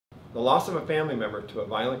The loss of a family member to a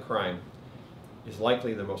violent crime is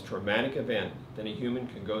likely the most traumatic event that a human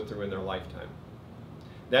can go through in their lifetime.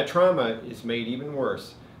 That trauma is made even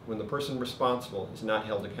worse when the person responsible is not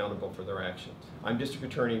held accountable for their actions. I'm District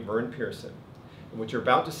Attorney Vern Pierson, and what you're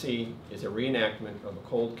about to see is a reenactment of a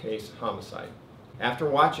cold case homicide. After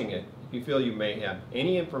watching it, if you feel you may have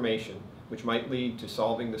any information which might lead to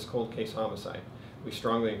solving this cold case homicide, we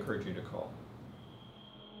strongly encourage you to call.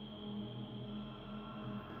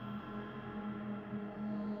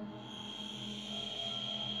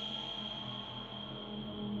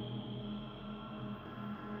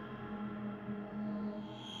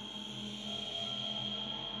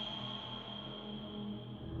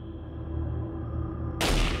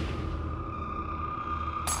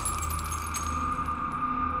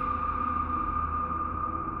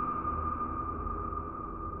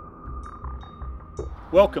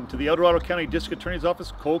 Welcome to the El Dorado County District Attorney's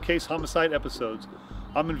Office Cold Case Homicide episodes.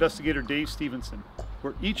 I'm Investigator Dave Stevenson,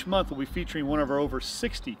 where each month we'll be featuring one of our over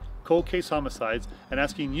 60 cold case homicides and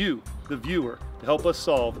asking you, the viewer, to help us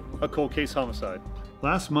solve a cold case homicide.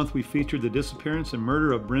 Last month we featured the disappearance and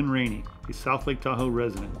murder of Bryn Rainey, a South Lake Tahoe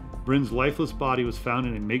resident. Bryn's lifeless body was found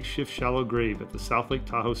in a makeshift shallow grave at the South Lake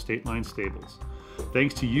Tahoe State Line Stables.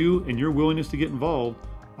 Thanks to you and your willingness to get involved,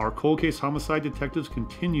 our cold case homicide detectives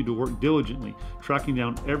continue to work diligently, tracking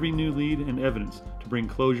down every new lead and evidence to bring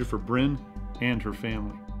closure for Bryn and her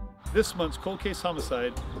family. This month's cold case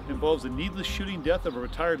homicide involves the needless shooting death of a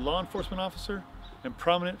retired law enforcement officer and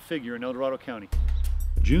prominent figure in El Dorado County.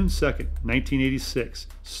 June 2nd, 1986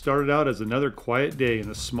 started out as another quiet day in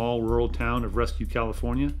the small rural town of Rescue,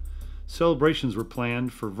 California. Celebrations were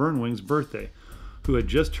planned for Vern Wing's birthday, who had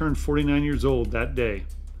just turned 49 years old that day.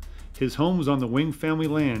 His home was on the Wing family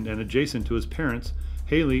land and adjacent to his parents,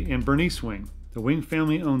 Halley and Bernice Wing. The Wing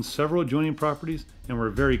family owned several adjoining properties and were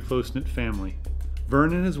a very close-knit family.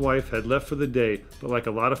 Vern and his wife had left for the day, but like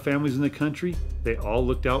a lot of families in the country, they all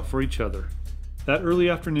looked out for each other. That early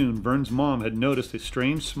afternoon, Vern's mom had noticed a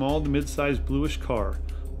strange small to mid-sized bluish car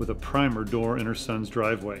with a primer door in her son's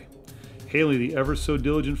driveway. Halley, the ever so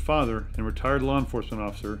diligent father and retired law enforcement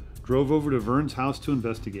officer, drove over to Vern's house to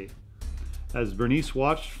investigate. As Bernice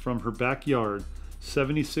watched from her backyard,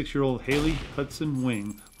 76-year-old Halley Hudson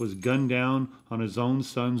Wing was gunned down on his own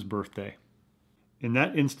son's birthday. In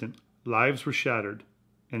that instant, lives were shattered,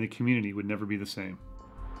 and the community would never be the same.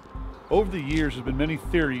 Over the years, there have been many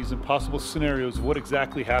theories and possible scenarios of what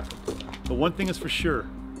exactly happened. But one thing is for sure,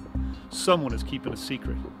 someone is keeping a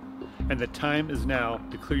secret. And the time is now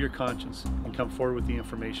to clear your conscience and come forward with the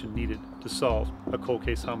information needed to solve a cold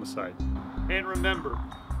case homicide. And remember,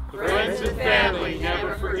 friends and family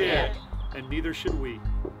never forget. And neither should we.